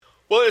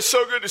Well, it's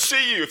so good to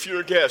see you. If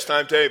you're a guest,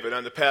 I'm David.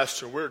 I'm the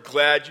pastor. We're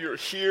glad you're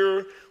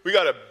here. We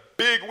got a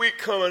big week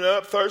coming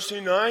up Thursday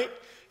night.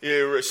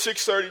 We're at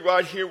 6:30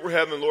 right here. We're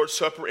having the Lord's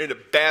Supper and a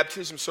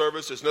baptism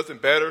service. There's nothing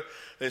better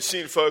than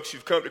seeing folks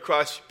who've come to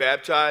Christ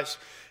baptized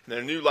and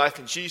their new life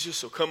in Jesus.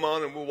 So come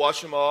on and we'll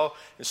watch them all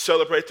and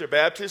celebrate their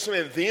baptism.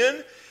 And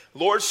then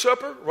Lord's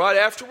Supper right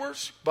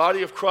afterwards.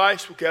 Body of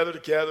Christ will gather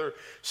together,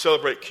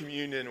 celebrate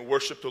communion, and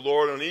worship the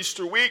Lord on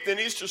Easter week. Then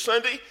Easter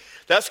Sunday,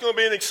 that's going to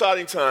be an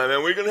exciting time.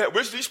 And we're going to have,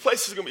 these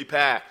places are going to be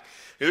packed.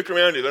 You look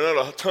around here, there are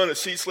not a ton of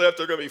seats left.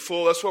 They're going to be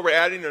full. That's why we're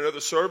adding another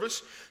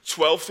service,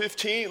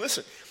 12:15.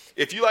 Listen,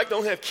 if you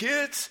don't have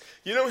kids,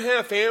 you don't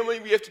have family,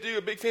 we have to do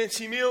a big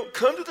fancy meal,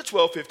 come to the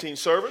 12:15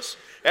 service.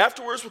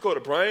 Afterwards, we'll go to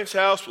Brian's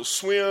house. We'll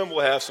swim.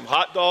 We'll have some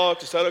hot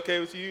dogs. Is that okay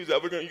with you? You're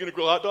going to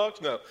grill hot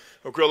dogs? No.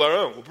 We'll grill our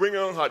own. We'll bring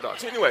our own hot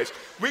dogs. Anyways,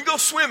 we can go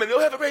swim, and they'll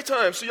have a great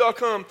time. So y'all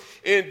come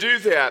and do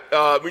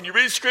that. When you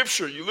read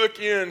Scripture, you look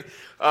in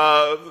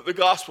the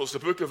Gospels, the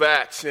book of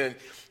Acts, and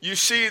you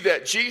see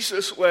that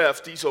Jesus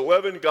left these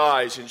 11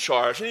 guys in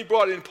charge. And he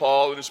brought in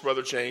Paul and his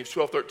brother James,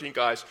 12, 13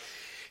 guys.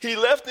 He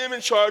left them in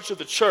charge of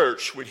the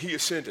church when he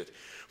ascended.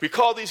 We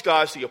call these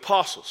guys the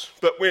apostles.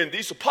 But when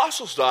these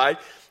apostles died,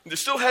 there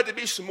still had to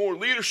be some more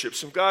leadership,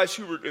 some guys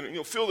who were going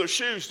to fill their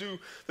shoes, do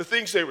the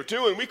things they were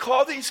doing. We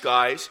call these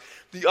guys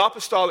the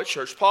apostolic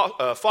church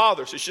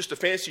fathers. It's just a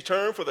fancy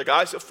term for the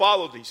guys that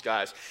followed these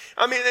guys.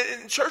 I mean,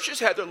 and churches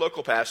had their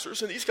local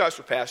pastors, and these guys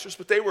were pastors,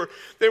 but they were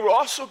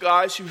also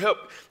guys who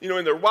helped,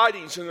 in their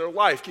writings and their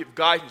life, give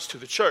guidance to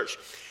the church.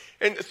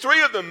 And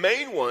three of the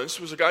main ones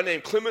was a guy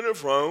named Clement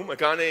of Rome, a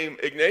guy named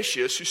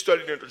Ignatius, who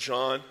studied under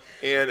John,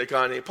 and a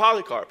guy named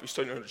Polycarp, who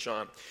studied under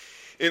John.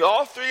 And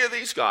all three of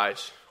these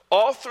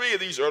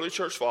early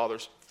church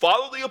fathers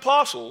followed the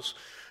apostles,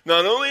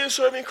 not only in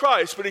serving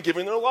Christ, but in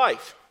giving their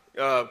life.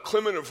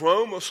 Clement of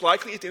Rome, most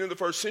likely at the end of the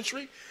first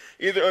century,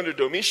 either under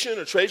Domitian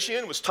or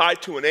Trajan, was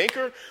tied to an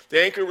anchor.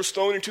 The anchor was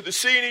thrown into the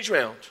sea and he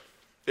drowned.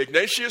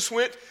 Ignatius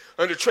went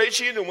under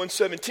Trajan in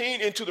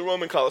 117 into the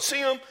Roman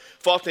Colosseum,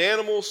 fought the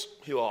animals,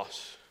 he lost.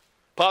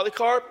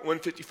 Polycarp,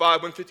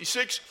 155,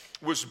 156,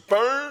 was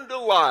burned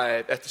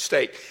alive at the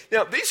stake.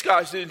 Now, these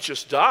guys didn't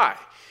just die.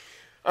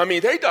 I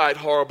mean, they died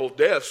horrible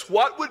deaths.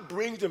 What would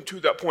bring them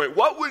to that point?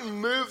 What would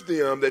move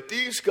them that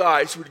these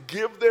guys would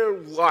give their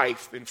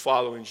life in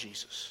following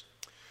Jesus?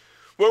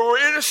 Well,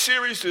 we're in a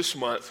series this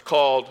month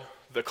called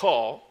The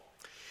Call,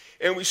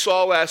 and we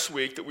saw last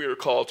week that we were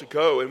called to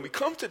go, and we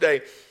come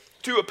today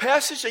to a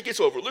passage that gets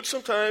overlooked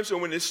sometimes,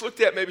 and when it's looked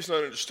at, maybe it's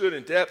not understood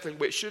in depth the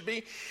way it should be.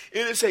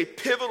 It is a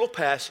pivotal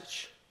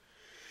passage,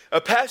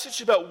 a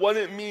passage about what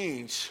it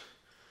means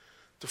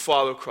to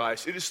follow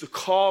Christ. It is the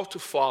call to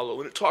follow,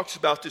 and it talks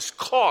about this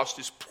cost,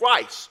 this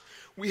price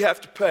we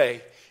have to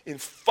pay in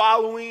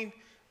following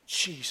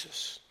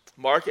Jesus.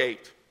 Mark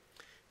 8,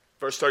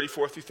 verse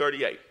 34 through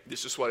 38.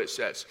 This is what it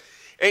says.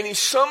 And he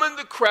summoned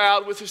the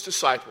crowd with his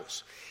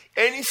disciples,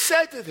 and he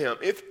said to them,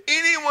 if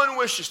anyone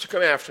wishes to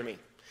come after me,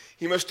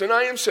 he must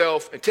deny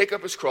himself and take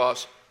up his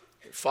cross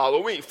and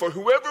follow me. For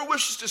whoever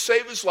wishes to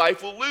save his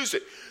life will lose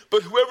it.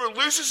 But whoever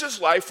loses his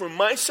life for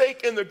my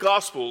sake and the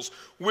gospel's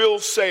will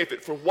save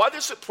it. For what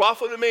does it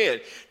profit a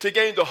man to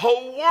gain the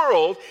whole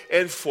world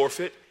and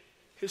forfeit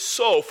his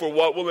soul? For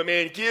what will a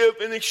man give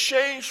in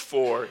exchange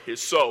for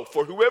his soul?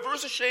 For whoever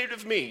is ashamed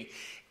of me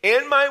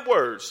and my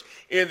words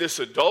in this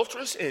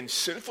adulterous and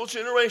sinful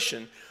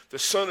generation, the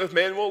Son of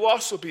Man will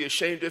also be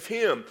ashamed of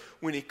him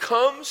when he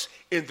comes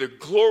in the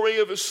glory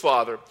of his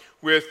Father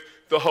with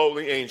the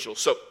holy angels.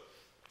 So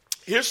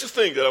here's the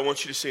thing that I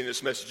want you to see in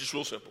this message. It's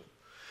real simple.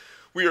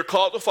 We are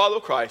called to follow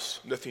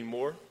Christ, nothing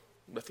more,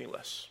 nothing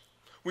less.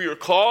 We are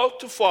called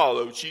to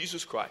follow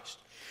Jesus Christ.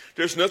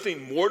 There's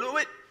nothing more to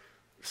it.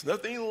 There's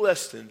nothing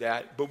less than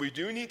that. But we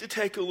do need to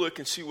take a look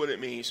and see what it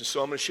means. And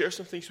so I'm going to share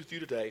some things with you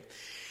today.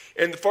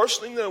 And the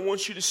first thing that I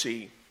want you to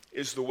see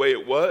is the way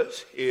it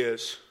was,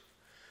 is,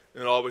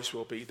 and always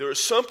will be. There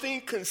is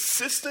something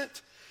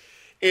consistent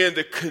in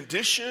the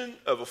condition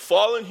of a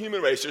fallen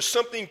human race. There's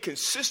something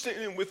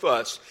consistent with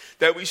us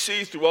that we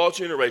see through all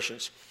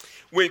generations.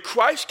 When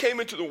Christ came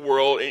into the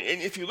world,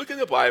 and if you look in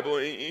the Bible,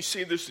 and you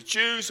see there's the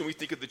Jews, and we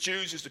think of the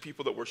Jews as the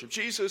people that worship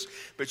Jesus,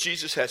 but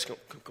Jesus has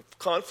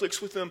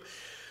conflicts with them.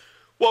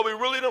 What we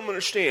really don't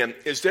understand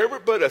is there were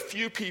but a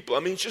few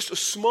people, just a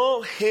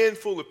small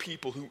handful of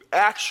people who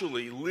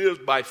actually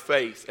lived by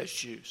faith as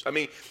Jews.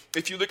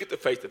 If you look at the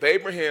faith of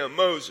Abraham,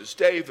 Moses,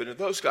 David, and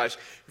those guys,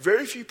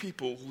 very few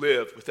people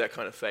lived with that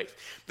kind of faith.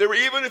 There were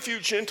even a few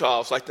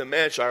Gentiles, like the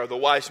Magi or the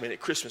wise men at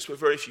Christmas, but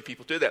very few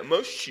people did that.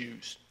 Most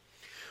Jews,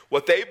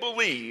 what they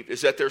believed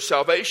is that their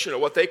salvation, or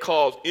what they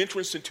called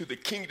entrance into the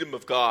kingdom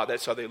of God,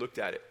 that's how they looked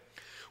at it,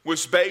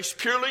 was based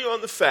purely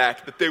on the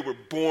fact that they were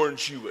born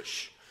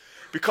Jewish.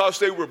 Because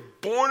they were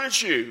born a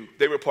Jew,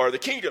 they were part of the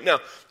kingdom. Now,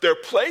 their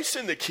place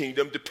in the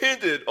kingdom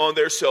depended on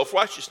their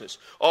self-righteousness,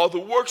 all the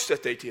works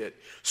that they did.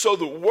 So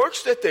the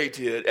works that they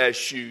did as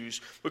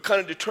Jews would kind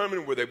of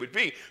determine where they would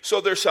be.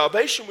 So their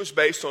salvation was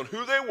based on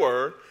who they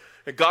were,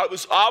 And God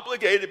was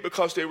obligated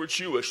because they were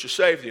Jewish to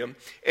save them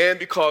and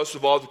because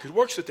of all the good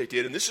works that they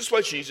did. And this is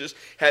why Jesus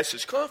has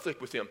his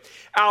conflict with them.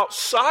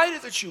 Outside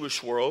of the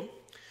Jewish world,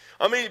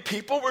 I mean,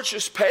 people were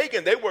just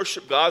pagan. They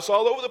worshiped gods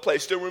all over the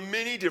place. There were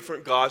many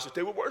different gods that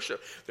they would worship.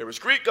 There was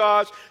Greek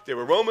gods. There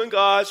were Roman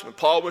gods. When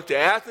Paul went to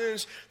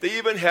Athens, they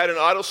even had an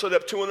idol set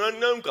up to an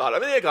unknown god. I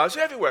mean, they had gods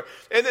everywhere.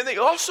 And then they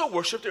also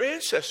worshiped their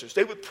ancestors.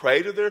 They would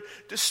pray to their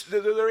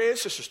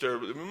ancestors, their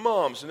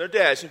moms and their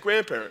dads and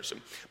grandparents. And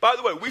by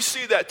the way, we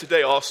see that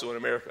today also in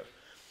America.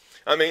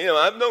 I mean,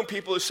 I've known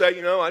people who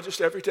say, I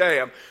just every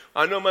day,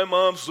 I know my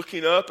mom's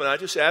looking up, and I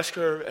just ask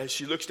her as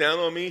she looks down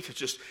on me to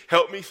just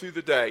help me through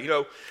the day.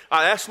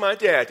 I ask my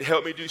dad to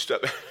help me do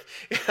stuff.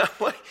 And I'm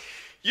like,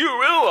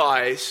 you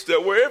realize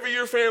that wherever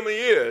your family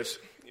is,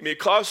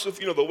 because of,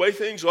 the way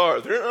things are,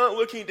 they're not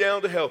looking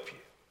down to help you.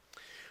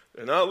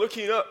 They're not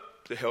looking up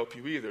to help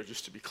you either,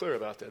 just to be clear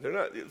about that. They're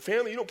not,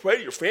 family, you don't pray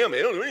to your family.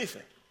 They don't do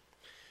anything.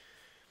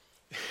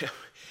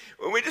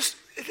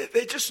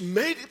 They just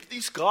made up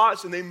these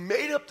gods, and they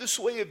made up this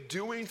way of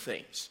doing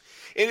things.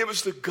 And it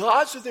was the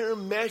gods of their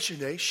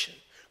imagination,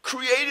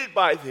 created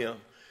by them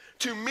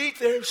to meet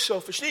their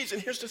selfish needs.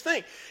 And here's the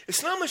thing.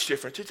 It's not much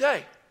different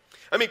today.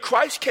 I mean,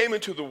 Christ came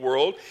into the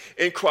world,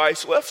 and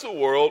Christ left the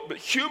world, but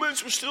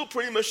humans were still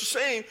pretty much the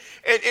same.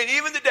 And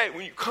even today,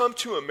 when you come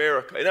to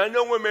America, and I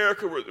know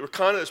America, we're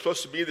kind of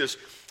supposed to be this,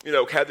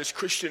 have this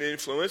Christian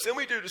influence, and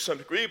we do to some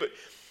degree, but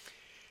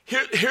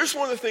here's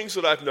one of the things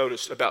that I've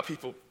noticed about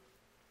people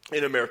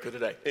in America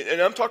today.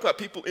 And I'm talking about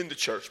people in the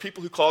church,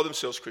 people who call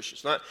themselves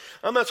Christians.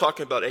 I'm not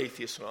talking about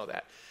atheists and all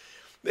that.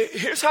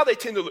 Here's how they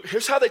tend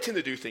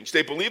to do things.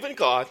 They believe in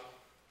God,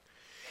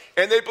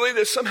 and they believe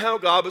that somehow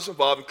God was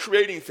involved in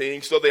creating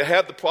things, so they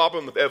have the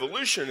problem of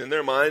evolution in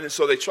their mind, and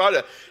so they try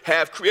to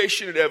have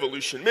creation and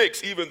evolution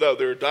mix, even though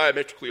they're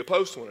diametrically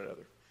opposed to one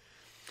another.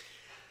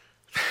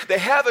 They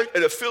have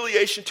an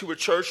affiliation to a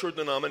church or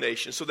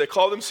denomination, so they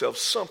call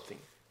themselves something.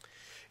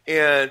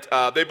 And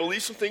they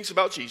believe some things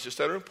about Jesus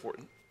that are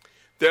important.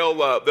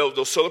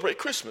 They'll celebrate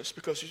Christmas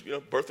because,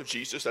 birth of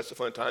Jesus, that's a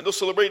fun time. They'll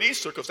celebrate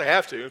Easter because they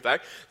have to. In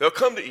fact, they'll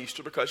come to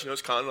Easter because,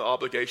 it's kind of an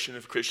obligation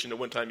of a Christian that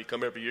one time you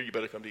come every year, you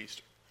better come to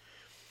Easter.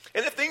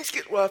 And if things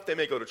get rough, they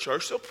may go to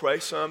church. They'll pray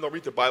some. They'll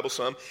read the Bible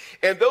some.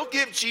 And they'll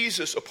give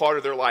Jesus a part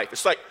of their life.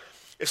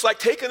 It's like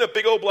taking a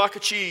big old block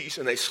of cheese,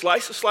 and they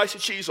slice a slice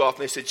of cheese off,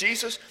 and they say,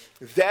 Jesus,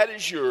 that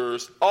is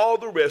yours. All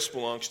the rest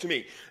belongs to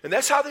me. And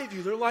that's how they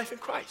view their life in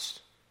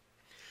Christ.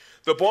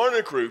 The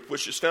Barna Group,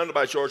 which is founded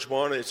by George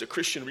Barna, is a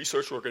Christian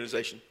research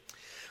organization.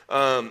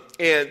 And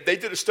they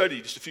did a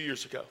study just a few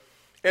years ago.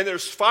 And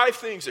there's 5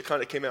 things that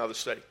kind of came out of the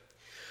study.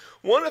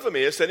 One of them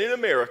is that in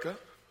America,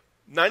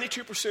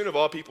 92% of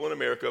all people in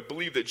America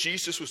believe that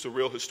Jesus was the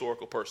real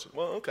historical person.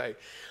 Well, okay.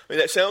 I mean,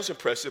 that sounds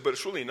impressive, but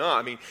it's really not.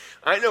 I mean,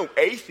 I know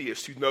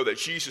atheists who know that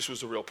Jesus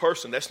was the real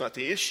person. That's not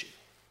the issue.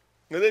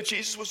 And that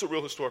Jesus was the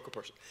real historical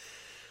person.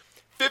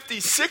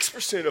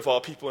 56% of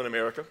all people in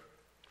America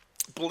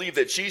believe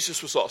that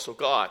Jesus was also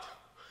God.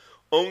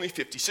 Only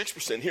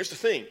 56%. Here's the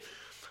thing.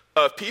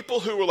 Of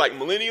people who were like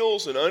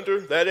millennials and under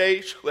that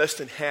age, less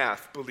than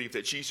half believe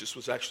that Jesus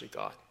was actually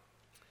God.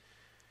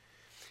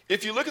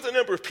 If you look at the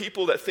number of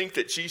people that think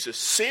that Jesus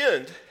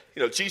sinned,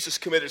 Jesus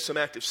committed some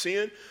act of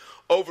sin,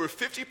 over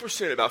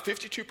 50%, about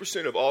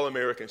 52% of all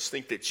Americans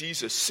think that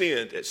Jesus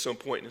sinned at some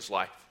point in his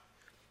life.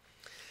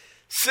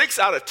 6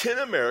 out of 10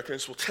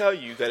 Americans will tell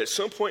you that at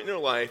some point in their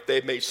life,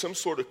 they've made some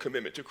sort of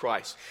commitment to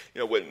Christ.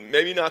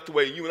 Maybe not the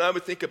way you and I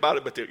would think about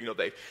it, but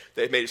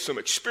they've made some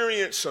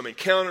experience, some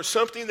encounter,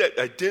 something that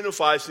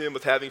identifies them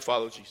with having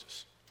followed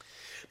Jesus.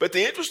 But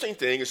the interesting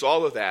thing is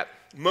all of that,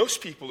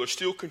 most people are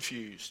still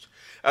confused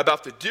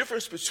about the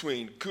difference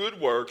between good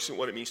works and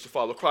what it means to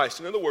follow Christ.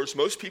 In other words,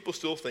 most people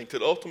still think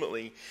that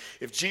ultimately,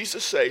 if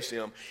Jesus saves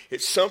them,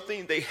 it's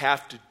something they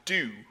have to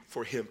do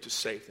for him to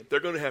save them.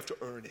 They're going to have to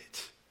earn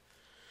it.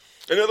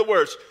 In other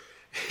words,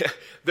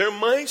 their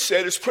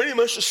mindset is pretty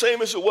much the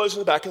same as it was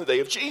back in the day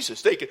of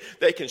Jesus. They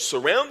can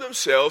surround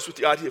themselves with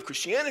the idea of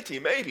Christianity,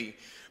 maybe,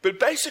 but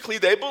basically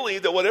they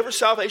believe that whatever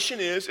salvation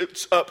is,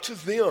 it's up to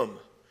them.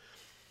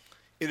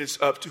 It is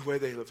up to where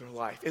they live their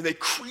life. And they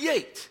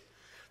create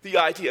the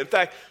idea. In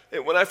fact,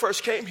 when I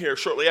first came here,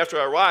 shortly after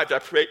I arrived, I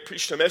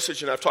preached a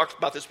message, and I've talked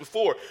about this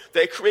before.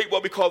 They create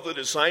what we call the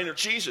designer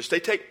Jesus. They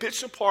take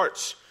bits and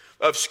parts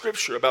of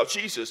Scripture about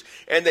Jesus,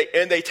 and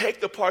they take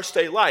the parts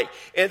they like,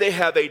 and they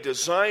have a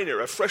designer,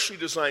 a freshly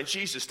designed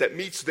Jesus that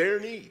meets their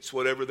needs,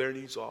 whatever their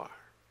needs are.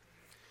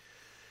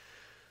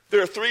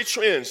 There are 3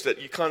 trends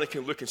that you kind of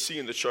can look and see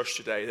in the church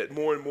today, that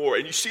more and more,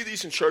 and you see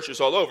these in churches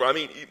all over. I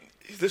mean,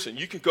 listen,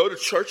 you can go to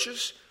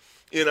churches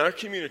in our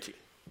community,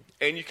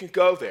 and you can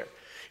go there.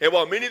 And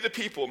while many of the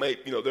people may,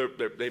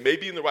 they may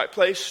be in the right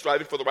place,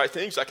 striving for the right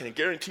things, I can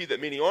guarantee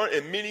that many aren't,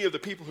 and many of the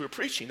people who are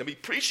preaching,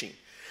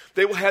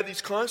 they will have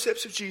these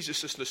concepts of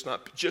Jesus that's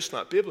just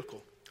not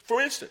biblical.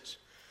 For instance,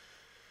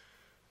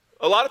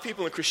 a lot of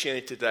people in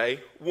Christianity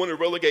today want to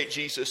relegate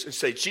Jesus and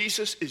say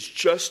Jesus is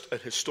just a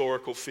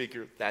historical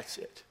figure. That's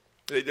it.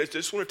 They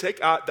just want to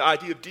take out the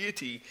idea of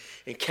deity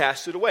and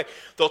cast it away.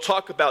 They'll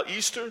talk about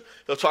Easter.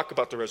 They'll talk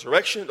about the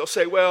resurrection. They'll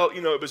say, well,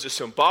 it was a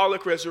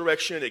symbolic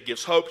resurrection. It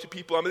gives hope to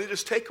people. I mean, they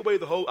just take away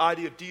the whole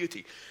idea of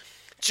deity.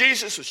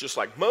 Jesus was just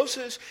like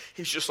Moses.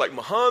 He's just like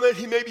Muhammad.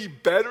 He may be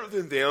better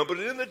than them, but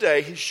at the end of the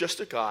day, he's just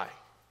a guy.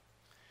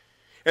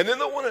 And then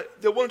they'll want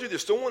to do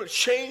this. They'll want to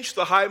change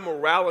the high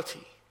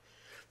morality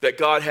that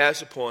God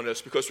has upon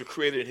us because we're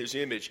created in his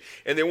image.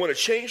 And they want to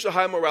change the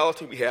high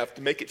morality we have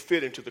to make it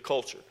fit into the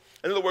culture.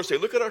 In other words, they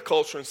look at our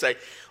culture and say,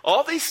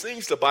 all these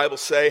things the Bible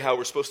say, how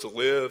we're supposed to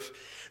live,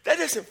 that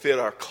doesn't fit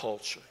our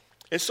culture.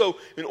 And so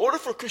in order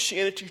for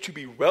Christianity to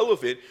be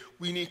relevant,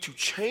 we need to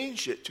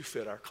change it to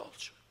fit our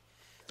culture.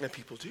 And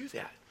people do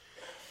that.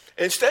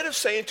 Instead of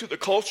saying to the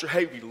culture,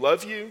 hey, we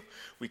love you,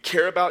 we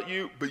care about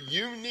you, but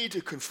you need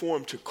to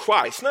conform to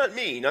Christ. Not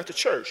me, not the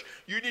church.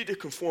 You need to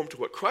conform to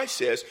what Christ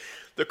says.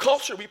 The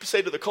culture, we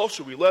say to the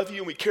culture, we love you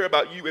and we care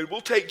about you, and we'll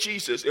take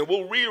Jesus and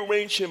we'll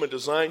rearrange him and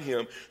design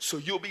him so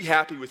you'll be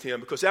happy with him.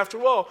 Because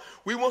after all,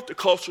 we want the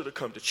culture to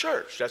come to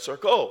church. That's our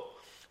goal.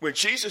 When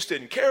Jesus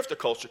didn't care if the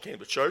culture came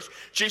to church,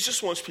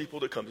 Jesus wants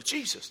people to come to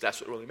Jesus. That's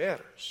what really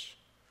matters.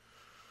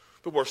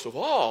 But worst of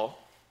all,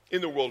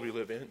 in the world we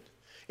live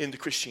in the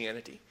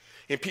Christianity,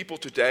 in people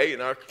today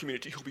in our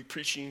community who will be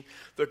preaching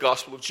the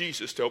gospel of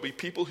Jesus, there will be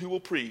people who will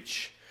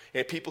preach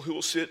and people who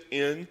will sit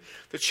in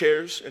the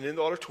chairs and in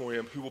the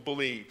auditorium who will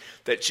believe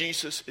that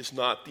Jesus is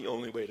not the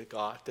only way to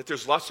God, that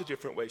there's lots of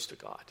different ways to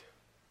God.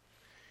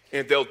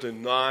 And they'll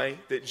deny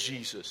that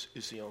Jesus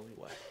is the only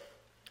way.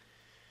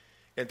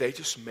 And they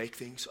just make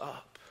things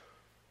up.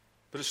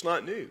 But it's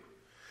not new.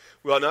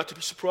 We ought not to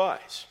be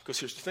surprised, because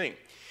here's the thing.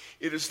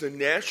 It is the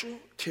natural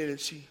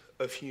tendency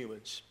of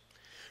humans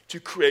to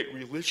create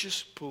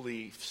religious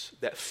beliefs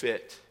that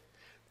fit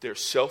their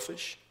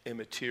selfish and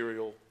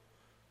material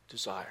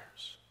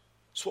desires.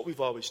 It's what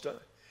we've always done.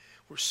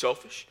 We're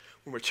selfish,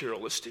 we're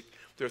materialistic,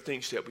 there are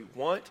things that we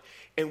want,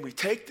 and we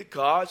take the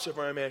gods of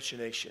our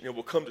imagination, and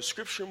we'll come to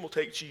Scripture and we'll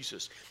take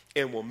Jesus,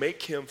 and we'll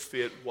make him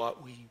fit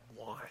what we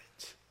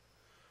want.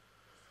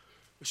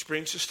 Which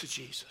brings us to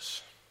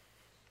Jesus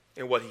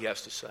and what he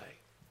has to say.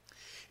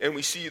 And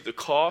we see the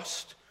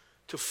cost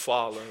to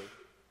follow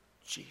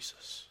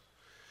Jesus.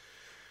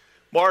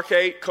 Mark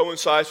 8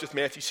 coincides with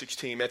Matthew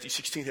 16. Matthew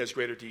 16 has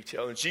greater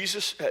detail. And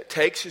Jesus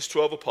takes his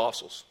 12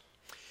 apostles,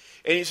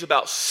 and he's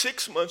about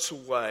 6 months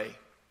away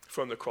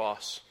from the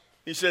cross.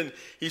 He's in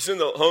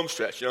the home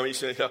stretch. You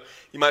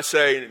might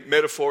say, in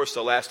metaphor, it's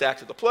the last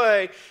act of the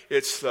play.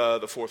 It's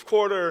the fourth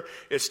quarter.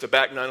 It's the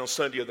back nine on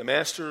Sunday of the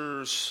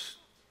Masters.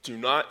 Do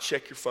not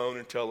check your phone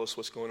and tell us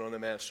what's going on in the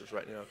Masters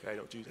right now. Okay,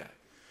 don't do that.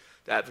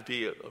 That would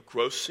be a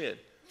gross sin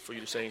for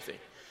you to say anything.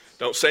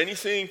 Don't say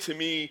anything to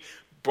me.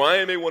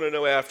 Brian may want to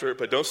know after it,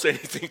 but don't say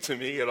anything to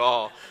me at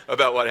all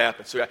about what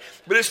happens. Okay?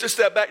 But it's just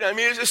that back. I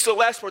mean, it's just the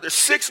last part. There's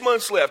 6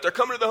 months left. They're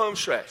coming to the home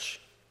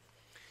stretch.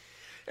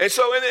 And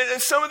so,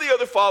 and some of the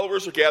other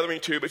followers are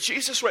gathering too. But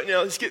Jesus right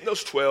now, he's getting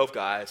those 12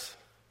 guys.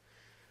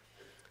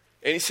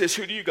 And he says,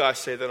 who do you guys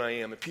say that I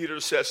am? And Peter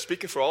says,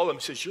 speaking for all of them,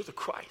 he says, you're the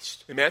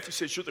Christ. And Matthew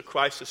says, you're the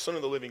Christ, the Son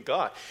of the living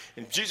God.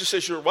 And Jesus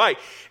says, you're right.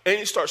 And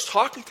he starts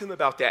talking to them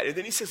about that. And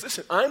then he says,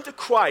 listen, I'm the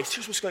Christ.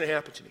 Here's what's going to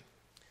happen to me.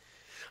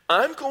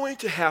 I'm going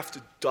to have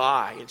to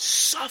die and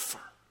suffer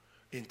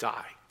and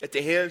die at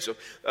the hands of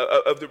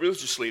the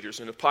religious leaders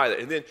and of Pilate.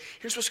 And then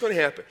here's what's going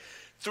to happen.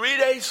 3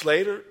 days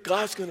later,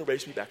 God's going to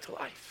raise me back to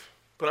life.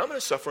 But I'm going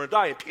to suffer and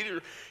die. And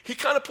Peter, he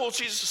kind of pulled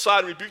Jesus aside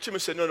and rebuked him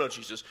and said, no,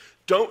 Jesus,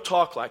 don't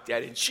talk like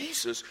that. And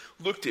Jesus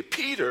looked at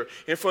Peter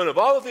in front of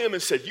all of them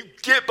and said, you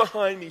get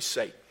behind me,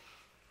 Satan.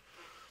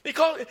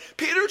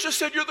 Peter just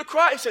said, you're the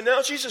Christ. And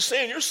now Jesus is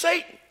saying, you're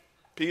Satan,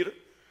 Peter.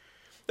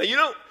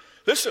 Now,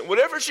 listen,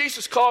 whatever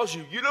Jesus calls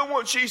you, you don't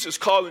want Jesus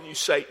calling you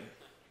Satan.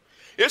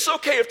 It's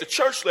okay if the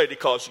church lady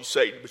calls you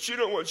Satan, but you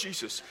don't want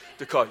Jesus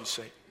to call you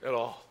Satan at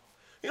all.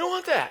 You don't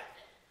want that.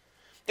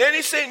 And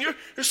he's saying,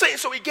 you're Satan.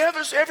 So he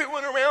gathers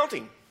everyone around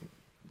him.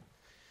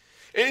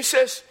 And he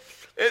says,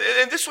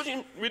 and this is what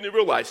you need to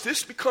realize,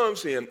 this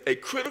becomes then a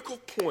critical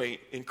point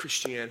in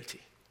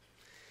Christianity.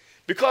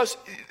 Because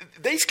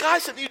these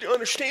guys that need to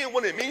understand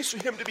what it means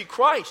for him to be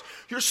Christ.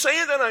 You're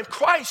saying that I'm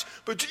Christ,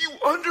 but do you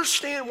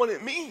understand what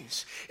it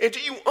means? And do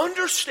you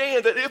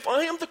understand that if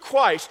I am the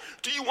Christ,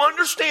 do you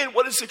understand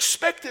what is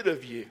expected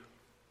of you?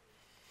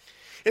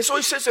 And so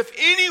he says, if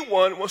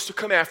anyone wants to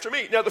come after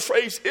me. Now the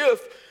phrase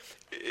if,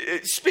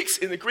 it speaks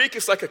in the Greek,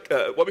 it's like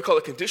what we call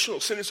a conditional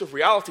sentence of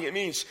reality. It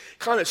means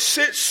kind of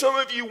since some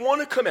of you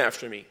want to come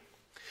after me.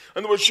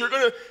 In other words, you're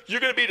going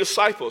to be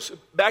disciples.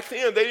 Back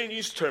then, they didn't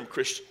use the term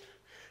Christian.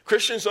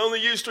 Christians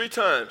only used 3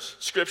 times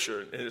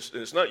Scripture, and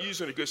it's not used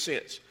in a good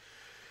sense.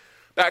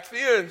 Back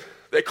then,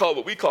 they called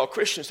what we call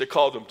Christians, they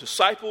called them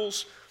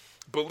disciples,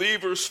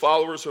 believers,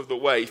 followers of the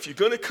way. If you're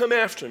going to come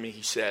after me,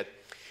 he said,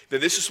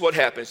 then this is what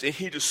happens. And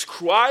he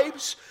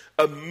describes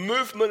a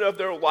movement of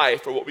their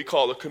life, or what we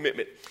call a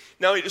commitment.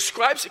 Now, he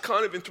describes it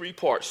kind of in 3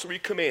 parts, 3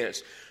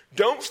 commands.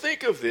 Don't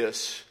think of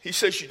this, he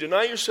says, you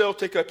deny yourself,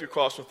 take up your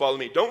cross and follow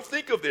me. Don't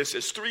think of this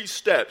as 3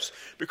 steps,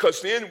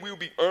 because then we'll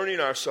be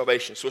earning our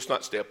salvation. So it's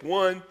not step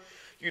 1,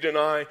 you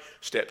deny.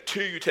 Step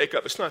 2, you take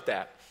up. It's not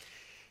that.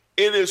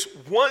 It is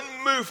one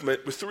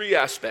movement with 3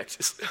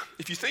 aspects.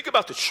 If you think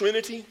about the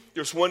Trinity,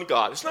 there's one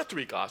God. It's not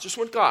 3 gods, just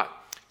one God.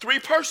 3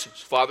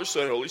 persons, Father,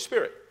 Son, and Holy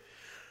Spirit.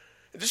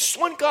 This is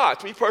one God,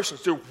 3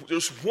 persons.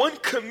 There's one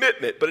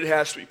commitment, but it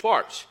has 3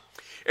 parts.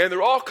 And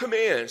they're all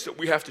commands that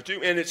we have to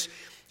do.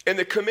 And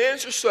the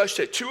commands are such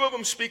that 2 of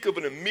them speak of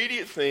an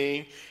immediate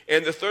thing,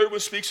 and the 3rd one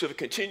speaks of a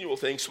continual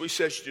thing. So he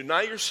says,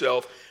 deny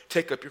yourself,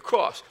 take up your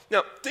cross.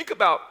 Now, think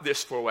about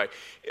this for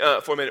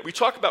a minute. We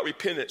talk about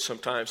repentance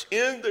sometimes.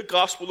 In the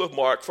Gospel of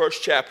Mark,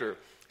 1st chapter,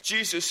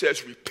 Jesus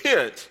says,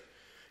 repent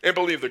and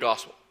believe the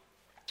gospel.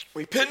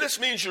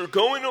 Repentance means you're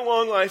going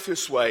along life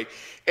this way,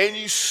 and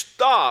you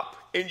stop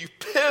and you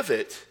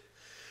pivot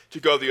to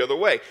go the other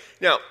way.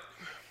 Now,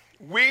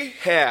 we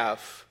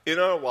have in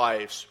our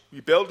lives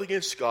rebelled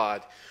against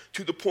God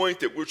to the point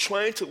that we're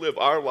trying to live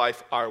our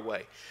life our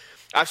way.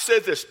 I've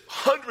said this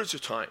hundreds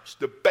of times.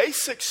 The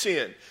basic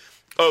sin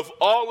of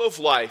all of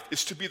life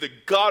is to be the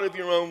God of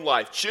your own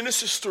life.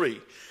 Genesis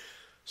 3,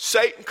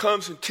 Satan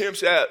comes and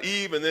tempts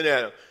Eve and then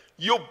Adam.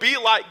 You'll be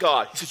like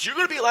God. He says, you're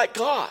going to be like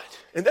God.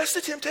 And that's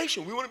the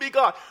temptation. We want to be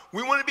God.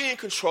 We want to be in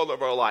control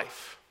of our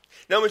life.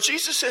 Now, when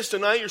Jesus says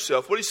deny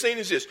yourself, what he's saying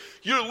is this.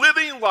 You're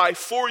living life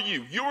for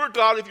you. You are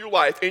God of your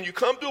life, and you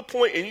come to a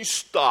point and you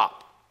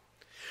stop.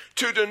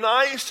 To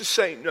deny is to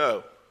say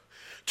no.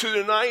 To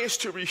deny is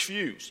to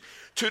refuse.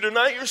 To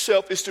deny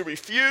yourself is to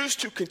refuse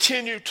to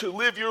continue to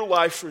live your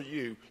life for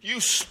you. You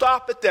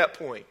stop at that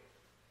point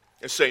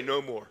and say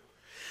no more.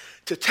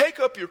 To take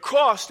up your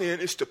cross, then,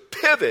 is to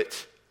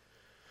pivot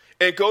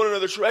and go in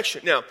another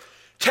direction. Now,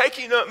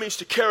 taking up means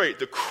to carry.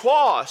 The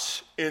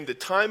cross in the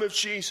time of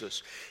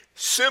Jesus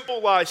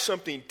symbolized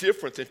something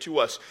different than to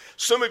us.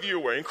 Some of you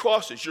are wearing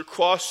crosses. Your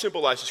cross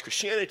symbolizes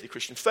Christianity,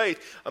 Christian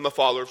faith. I'm a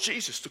follower of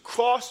Jesus. The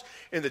cross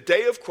in the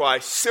day of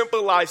Christ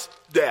symbolized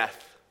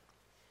death.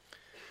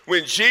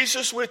 When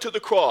Jesus went to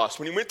the cross,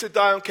 when he went to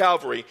die on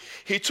Calvary,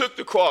 he took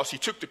the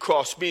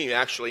cross beam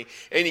actually,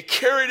 and he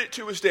carried it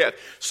to his death.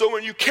 So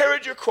when you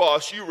carried your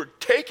cross, you were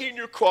taking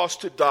your cross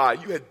to die.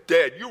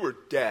 You were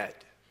dead.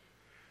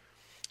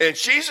 And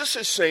Jesus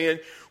is saying,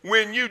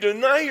 when you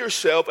deny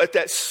yourself at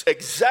that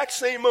exact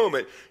same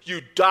moment,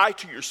 you die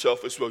to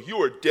yourself as well.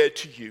 You are dead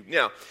to you.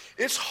 Now,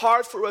 it's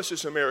hard for us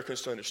as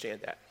Americans to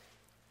understand that.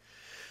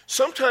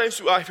 Sometimes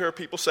I hear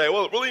people say,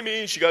 well, it really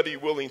means you got to be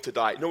willing to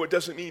die. No, it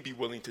doesn't mean be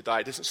willing to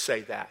die. It doesn't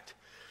say that.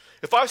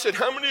 If I said,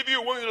 how many of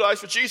you are willing to die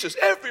for Jesus?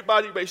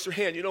 Everybody raised their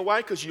hand. You know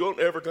why? Because you aren't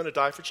ever going to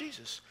die for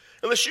Jesus.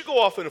 Unless you go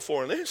off in a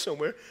foreign land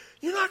somewhere,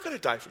 you're not going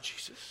to die for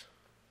Jesus.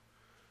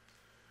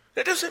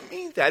 That doesn't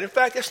mean that. In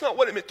fact, that's not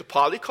what it meant to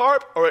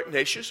Polycarp or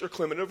Ignatius or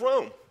Clement of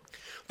Rome.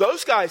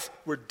 Those guys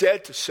were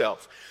dead to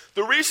self.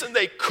 The reason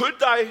they could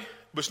die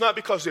was not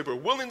because they were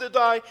willing to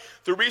die.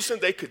 The reason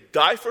they could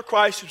die for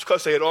Christ was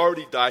because they had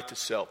already died to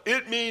self.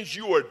 It means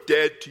you are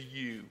dead to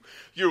you.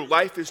 Your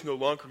life is no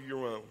longer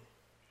your own.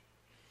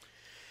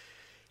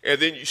 And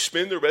then you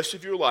spend the rest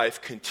of your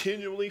life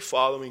continually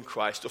following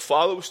Christ. To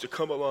follow is to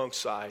come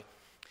alongside.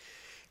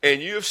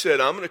 And you have said,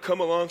 I'm going to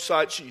come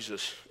alongside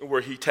Jesus. And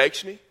where he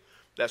takes me,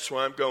 that's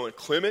where I'm going.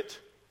 Clement,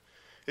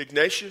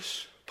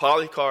 Ignatius,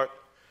 Polycarp,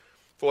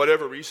 for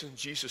whatever reason,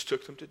 Jesus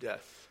took them to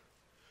death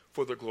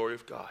for the glory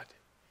of God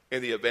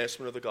and the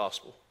advancement of the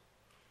gospel.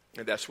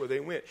 And that's where they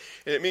went.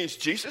 And it means,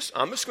 Jesus,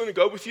 I'm just going to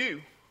go with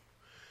you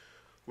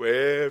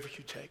wherever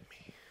you take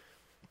me.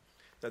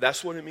 Now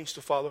that's what it means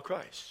to follow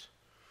Christ.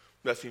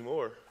 Nothing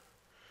more,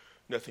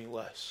 nothing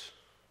less.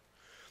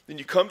 Then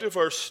you come to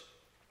verse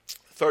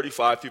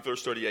 35 through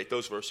verse 38,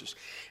 those verses.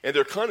 And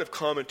they're kind of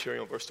commentary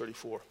on verse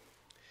 34.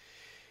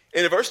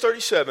 And in verse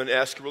 37,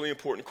 ask a really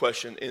important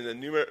question. In the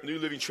New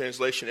Living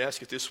Translation,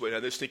 ask it this way. And I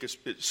just think it's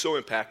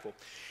so impactful.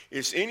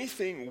 Is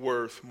anything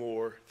worth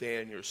more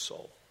than your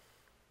soul?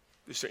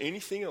 Is there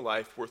anything in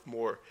life worth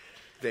more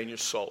than your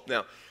soul?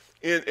 Now,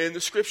 in the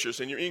scriptures,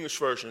 in your English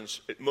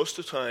versions, most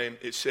of the time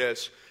it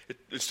says,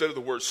 instead of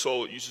the word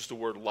soul, it uses the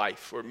word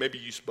life, or maybe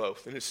use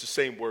both. And it's the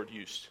same word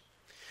used.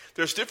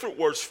 There's different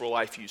words for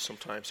life used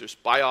sometimes. There's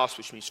bios,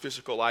 which means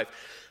physical life.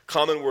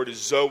 Common word is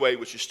zoe,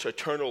 which is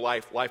eternal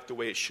life, life the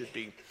way it should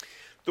be.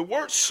 The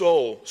word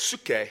soul,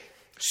 suke,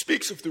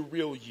 speaks of the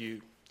real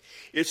you.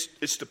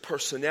 It's the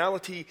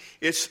personality.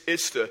 It's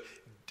the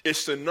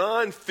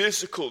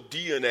non-physical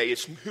DNA.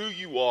 It's who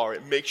you are.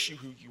 It makes you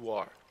who you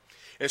are.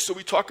 And so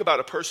we talk about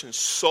a person's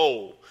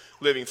soul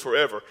living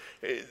forever.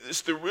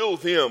 It's the real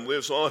them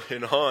lives on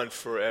and on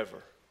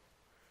forever.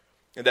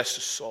 And that's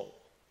the soul.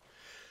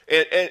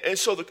 And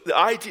so the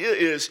idea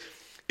is,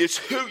 it's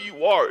who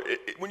you are.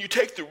 When you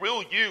take the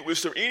real you,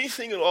 is there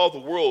anything in all the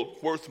world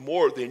worth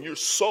more than your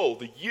soul,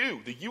 the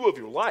you of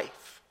your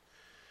life?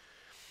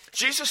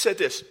 Jesus said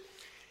this,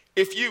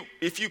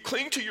 if you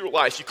cling to your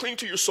life, you cling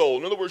to your soul,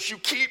 in other words, you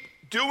keep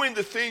doing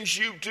the things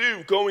you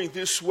do going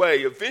this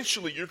way,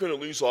 eventually you're going to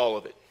lose all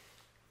of it.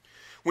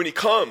 When he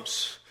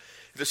comes,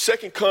 the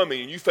second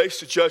coming, and you face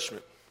the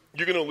judgment,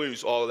 You're going to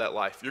lose all of that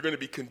life. You're going to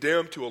be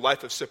condemned to a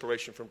life of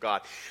separation from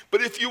God.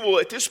 But if you will,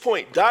 at this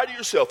point, die to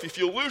yourself, if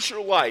you'll lose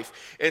your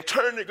life and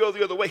turn to go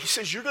the other way, he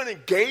says you're going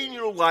to gain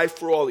your life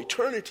for all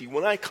eternity.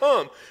 When I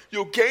come,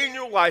 you'll gain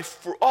your life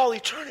for all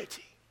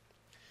eternity.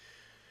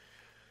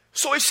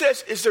 So he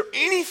says, is there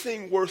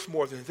anything worth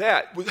more than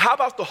that? How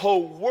about the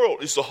whole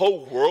world? Is the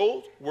whole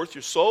world worth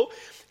your soul?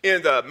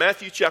 In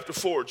Matthew chapter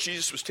 4,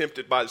 Jesus was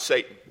tempted by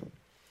Satan.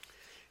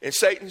 And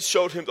Satan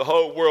showed him the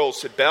whole world,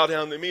 said, bow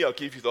down to me, I'll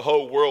give you the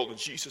whole world. And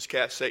Jesus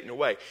cast Satan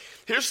away.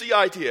 Here's the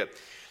idea.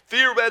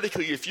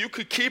 Theoretically, if you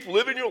could keep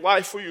living your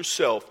life for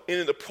yourself, and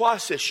in the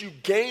process you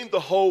gain the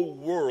whole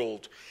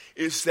world,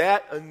 is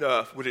that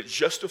enough? Would it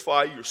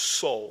justify your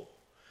soul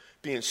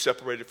being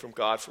separated from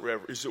God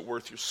forever? Is it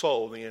worth your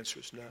soul? The answer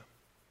is no.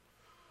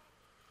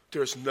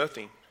 There's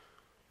nothing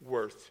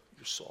worth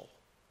your soul.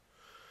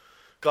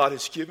 God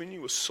has given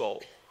you a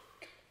soul,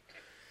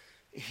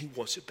 and he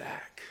wants it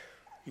back.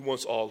 He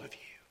wants all of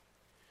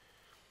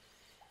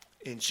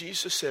you. And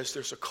Jesus says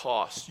there's a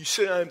cost. You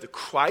say I'm the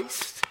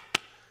Christ,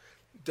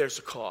 there's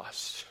a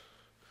cost.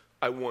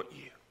 I want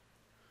you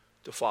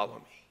to follow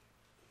me.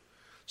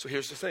 So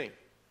here's the thing.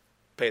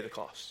 Pay the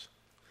cost.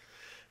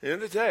 At the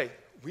end of the day,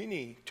 we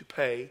need to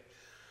pay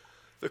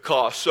the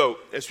cost. So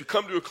as we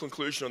come to a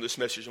conclusion on this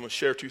message, I'm going to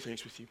share two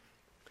things with you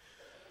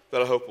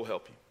that I hope will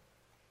help you.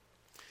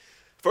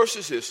 First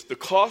is this. The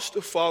cost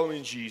of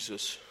following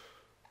Jesus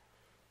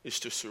is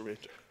to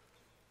surrender.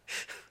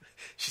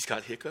 She's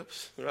got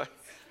hiccups, right?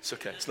 It's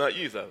okay. It's not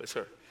you, though. It's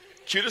her.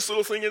 Cutest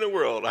little thing in the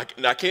world.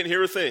 I can't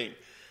hear a thing.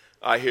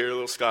 I hear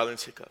little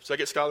Skyland's hiccups. Did I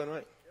get Skyland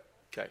right?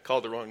 Okay.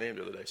 Called the wrong name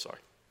the other day. Sorry.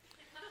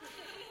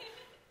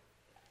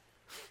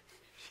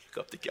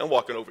 I'm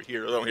walking over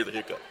here. I don't hear the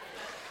hiccup.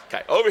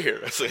 Okay. Over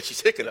here. She's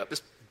hiccup up.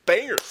 This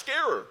banger.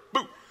 Scare her.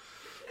 Boo.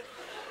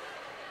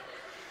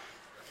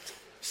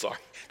 Sorry.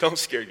 Don't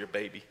scare your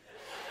baby.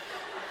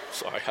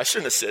 Sorry. I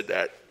shouldn't have said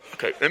that.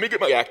 Okay. Let me get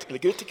my act.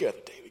 Get it together,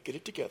 David. Get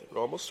it together.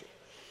 We're almost through.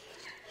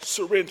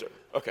 Surrender.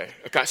 Okay.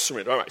 Okay,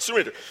 surrender. All right,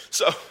 surrender.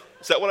 So,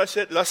 is that what I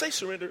said? Did I say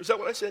surrender? Is that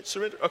what I said?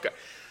 Surrender? Okay.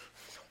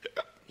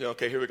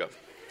 Okay, here we go.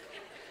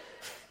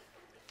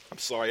 I'm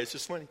sorry, it's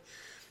just funny.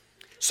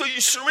 So you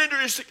surrender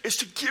is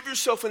to give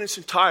yourself in its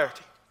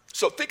entirety.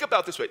 So think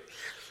about this way.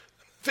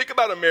 Think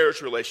about a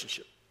marriage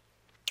relationship.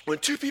 When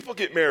two people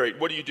get married,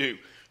 what do?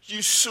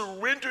 You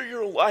surrender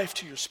your life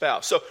to your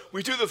spouse. So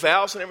we do the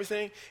vows and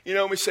everything. You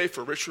know, we say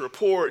for richer or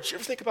poor. Did you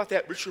ever think about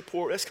that, richer or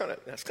poor? That's kind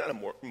of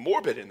more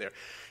morbid in there.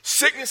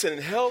 Sickness and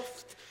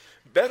health,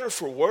 better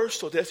for worse,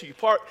 till death do you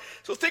part.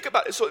 So think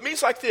about it. So it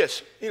means like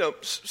this. You know,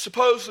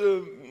 suppose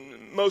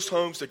most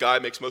homes the guy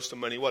makes most of the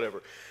money,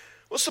 whatever.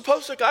 Well,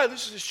 suppose the guy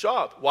loses his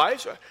job.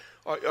 Wives,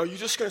 are you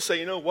just going to say,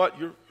 you know what,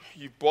 you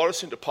brought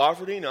us into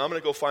poverty, now I'm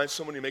going to go find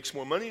someone who makes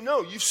more money?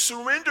 No, you've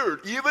surrendered.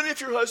 Even if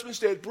your husband's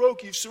dead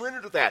broke, you've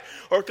surrendered to that.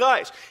 Or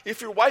guys,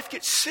 if your wife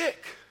gets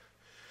sick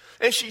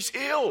and she's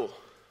ill,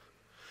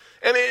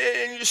 and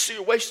you just see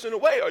her wasting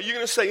away, are you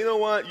going to say, you know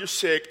what, you're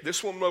sick,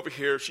 this woman over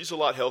here, she's a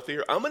lot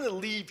healthier, I'm going to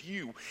leave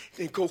you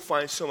and go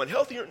find someone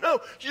healthier?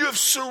 No, you have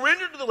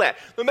surrendered to that,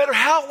 no matter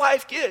how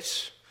life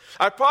gets.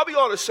 I probably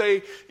ought to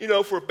say, you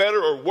know, for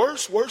better or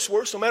worse,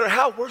 no matter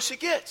how worse it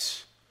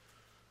gets.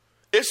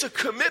 It's a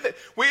commitment.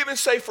 We even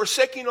say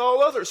forsaking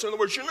all others. In other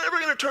words, you're never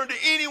going to turn to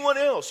anyone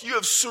else. You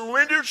have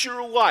surrendered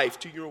your life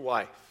to your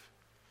wife.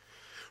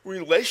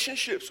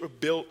 Relationships are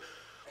built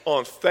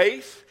on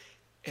faith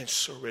and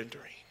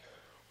surrendering.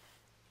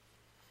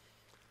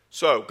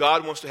 So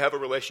God wants to have a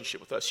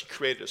relationship with us. He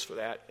created us for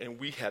that, and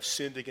we have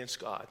sinned against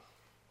God.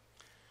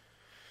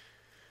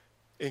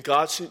 And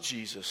God sent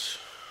Jesus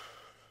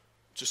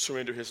to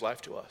surrender his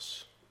life to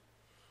us.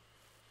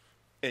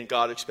 And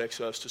God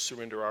expects us to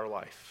surrender our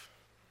life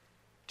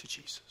to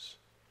Jesus.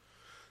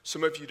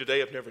 Some of you today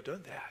have never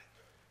done that.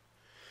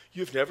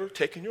 You've never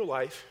taken your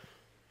life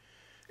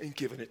and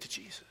given it to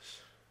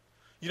Jesus.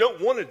 You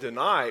don't want to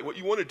deny. What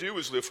you want to do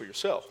is live for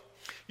yourself.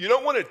 You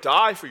don't want to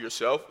die for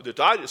yourself, to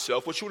die to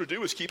yourself. What you want to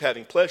do is keep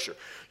having pleasure.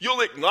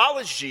 You'll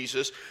acknowledge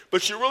Jesus,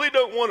 but you really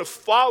don't want to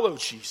follow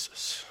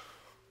Jesus.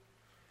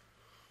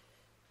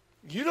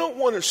 You don't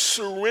want to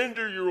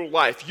surrender your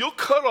life. You'll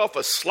cut off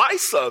a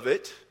slice of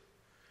it.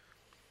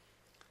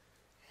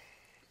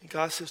 And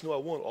God says, no, I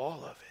want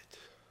all of it.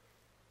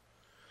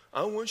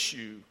 I want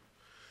you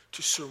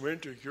to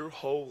surrender your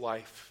whole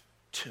life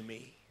to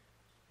me.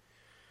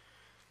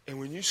 And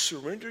when you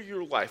surrender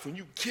your life, when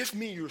you give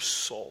me your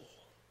soul,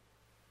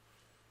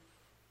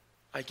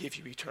 I give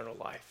you eternal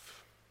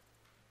life.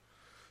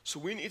 So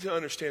we need to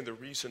understand the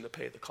reason to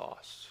pay the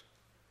cost.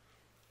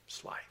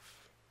 It's life.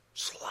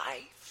 It's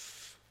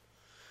life.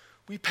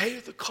 We pay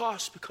the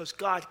cost because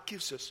God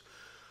gives us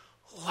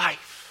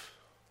life.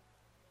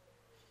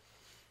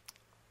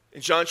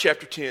 In John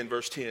chapter 10,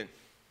 verse 10,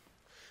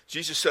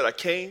 Jesus said, I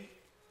came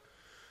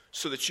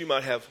so that you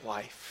might have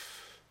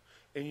life,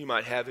 and you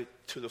might have it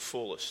to the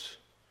fullest.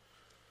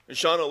 In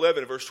John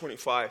 11, verse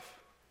 25,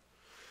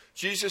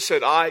 Jesus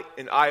said, I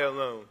and I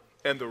alone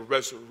am the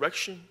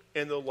resurrection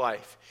and the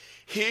life.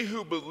 He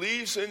who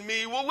believes in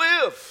me will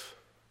live,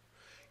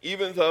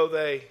 even though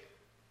they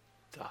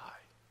die.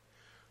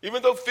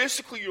 Even though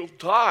physically you'll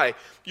die,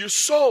 your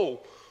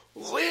soul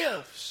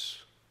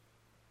lives.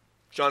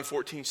 John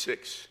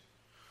 14:6.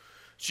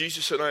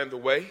 Jesus said, I am the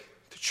way,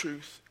 the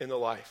truth, and the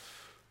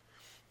life.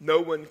 No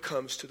one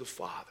comes to the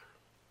Father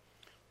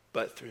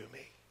but through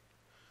me.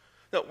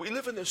 Now, we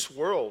live in this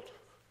world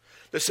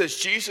that says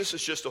Jesus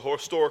is just a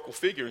historical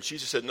figure. And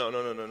Jesus said,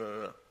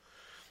 no.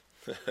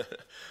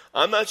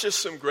 I'm not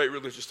just some great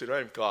religious leader. I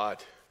am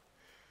God.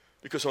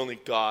 Because only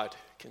God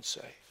can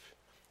save.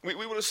 We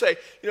want to say,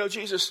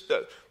 Jesus,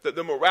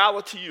 the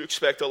morality you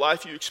expect, the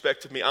life you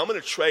expect of me, I'm going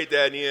to trade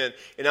that in,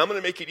 and I'm going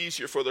to make it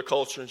easier for the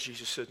culture. And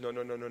Jesus said, no.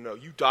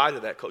 You die to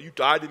that culture. You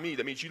die to me.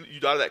 That means you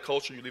die to that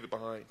culture, you leave it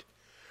behind.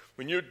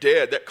 When you're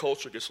dead, that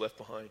culture gets left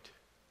behind.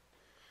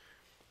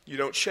 You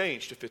don't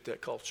change to fit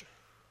that culture.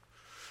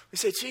 We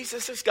say,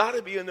 Jesus, there's got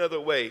to be another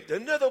way.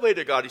 Another way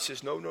to God. He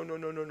says,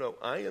 no.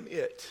 I am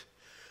it.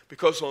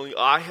 Because only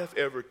I have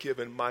ever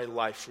given my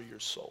life for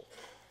your soul.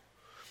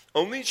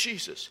 Only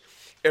Jesus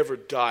ever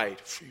died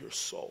for your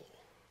soul.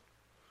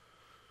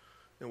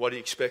 And what he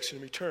expects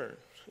in return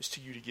is to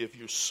you to give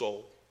your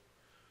soul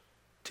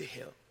to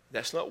him.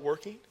 That's not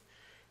working,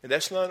 and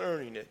that's not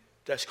earning it.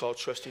 That's called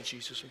trusting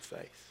Jesus in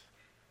faith.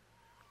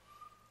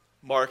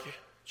 Mark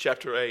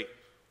chapter 8.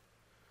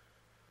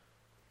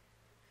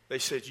 They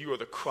said, you are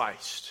the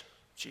Christ.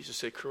 Jesus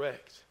said,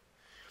 correct.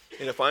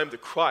 And if I'm the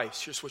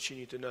Christ, here's what you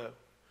need to know.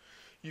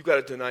 You've got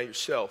to deny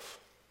yourself.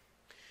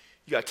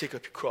 You got to take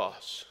up your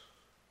cross.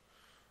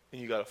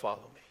 And you got to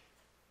follow me.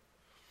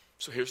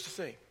 So here's the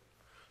thing.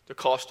 The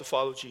cost to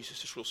follow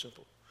Jesus is real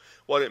simple.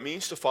 What it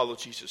means to follow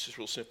Jesus is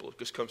real simple. It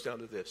just comes down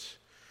to this.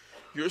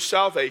 Your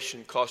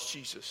salvation cost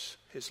Jesus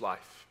his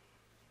life.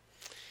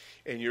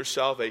 And your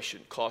salvation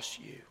costs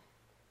you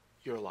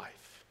your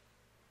life.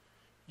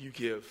 You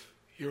give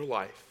your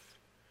life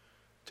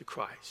to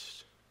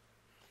Christ.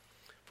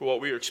 For what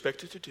we are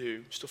expected to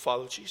do is to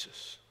follow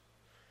Jesus.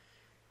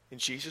 And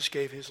Jesus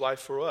gave his life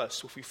for us.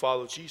 So if we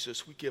follow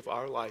Jesus, we give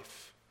our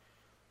life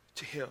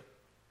to him.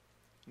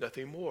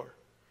 Nothing more.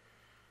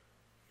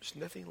 There's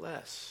nothing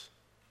less.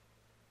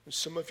 And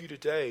some of you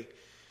today,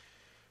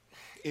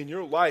 in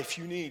your life,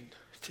 you need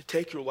to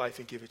take your life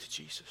and give it to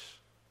Jesus.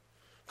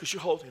 Because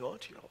you're holding on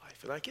to your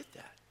life, and I get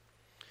that.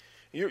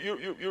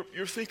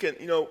 You're thinking,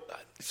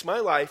 it's my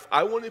life.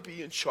 I want to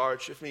be in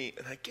charge of me,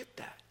 and I get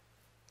that.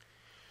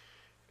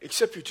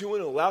 Except you're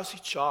doing a lousy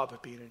job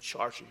of being in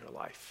charge of your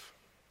life.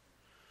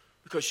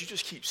 Because you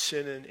just keep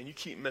sinning, and you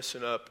keep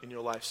messing up, and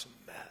your life's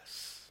a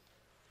mess.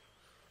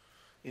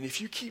 And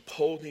if you keep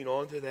holding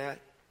on to that,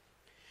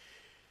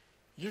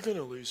 you're going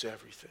to lose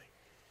everything.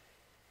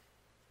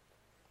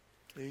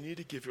 And you need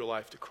to give your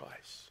life to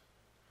Christ.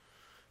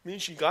 It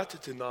means you got to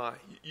deny.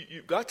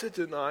 You've got to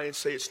deny and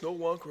say, it's no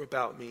longer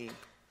about me.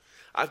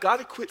 I've got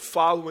to quit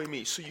following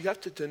me. So you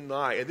have to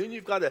deny. And then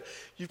you've got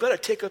to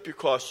take up your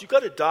cross. You've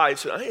got to die and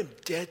say, I am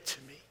dead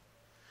to me.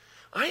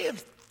 I am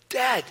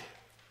dead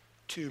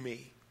to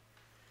me.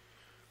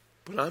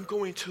 But I'm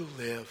going to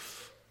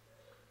live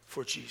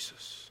for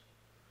Jesus.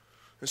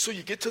 And so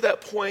you get to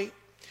that point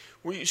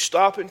where you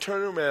stop and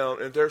turn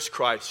around and there's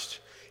Christ.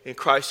 And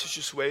Christ is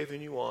just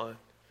waving you on.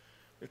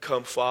 And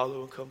come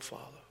follow and come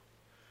follow.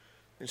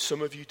 And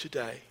some of you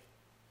today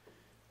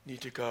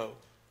need to go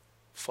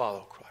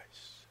follow Christ.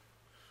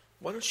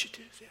 Why don't you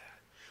do that?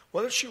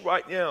 Why don't you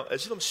right now,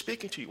 as if I'm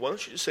speaking to you, why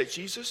don't you just say,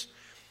 Jesus,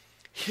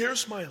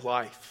 here's my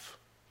life.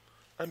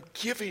 I'm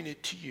giving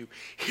it to you.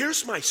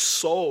 Here's my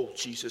soul,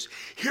 Jesus.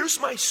 Here's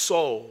my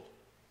soul.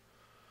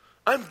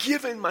 I'm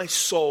giving my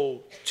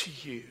soul to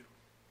you.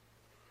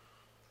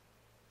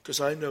 Because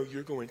I know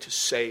you're going to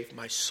save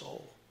my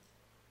soul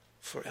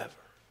forever.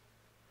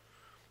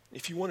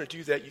 If you want to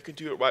do that, you can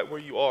do it right where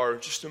you are. In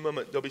just a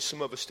moment, there'll be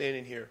some of us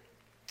standing here.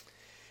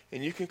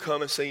 And you can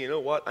come and say, you know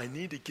what? I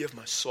need to give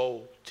my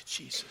soul to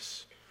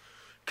Jesus.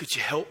 Could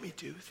you help me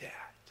do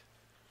that?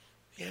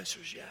 The answer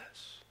is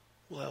yes.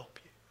 We'll help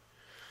you.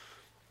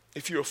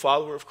 If you're a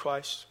follower of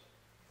Christ,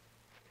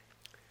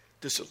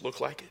 does it look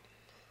like it?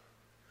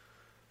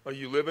 Are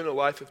you living a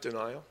life of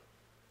denial?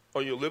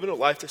 Are you living a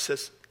life that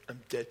says, I'm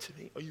dead to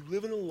me? Are you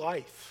living a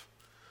life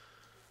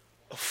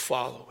of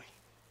following?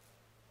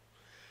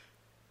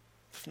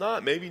 If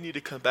not, maybe you need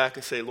to come back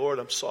and say, Lord,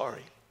 I'm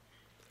sorry.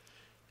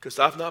 Because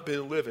I've not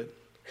been living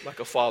like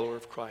a follower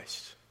of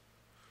Christ.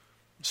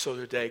 And so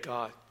today,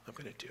 God, I'm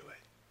going to do it.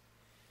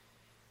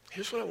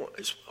 Here's what I want.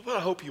 Here's what I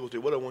hope you will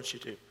do. What I want you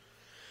to do.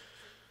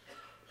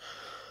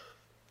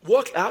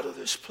 Walk out of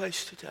this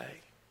place today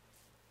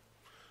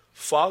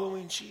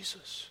following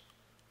Jesus.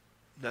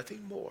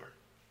 Nothing more.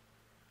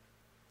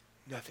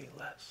 Nothing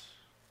less.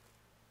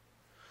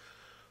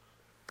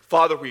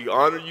 Father, we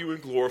honor you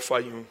and glorify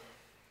you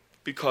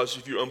because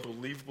of your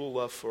unbelievable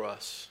love for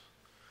us.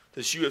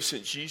 That you have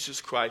sent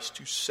Jesus Christ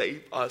to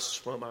save us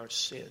from our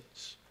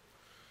sins.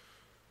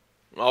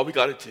 And all we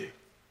got to do,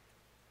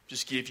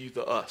 just give you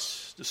the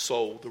us, the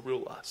soul, the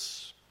real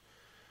us.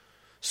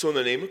 So in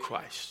the name of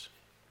Christ,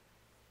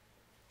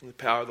 in the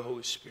power of the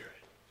Holy Spirit,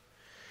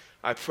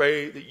 I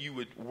pray that you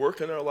would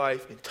work in our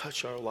life and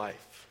touch our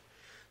life.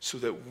 so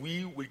that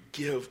we would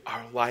give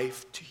our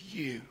life to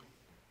you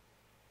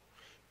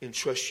and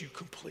trust you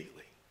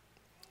completely.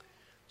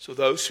 So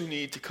those who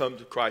need to come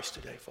to Christ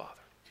today,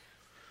 Father,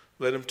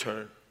 let them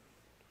turn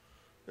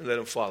and let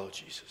them follow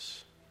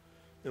Jesus.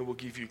 And we'll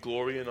give you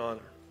glory and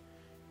honor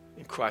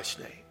in Christ's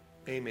name.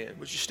 Amen.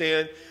 Would you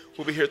stand?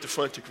 We'll be here at the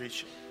front to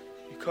greet you.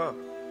 You come.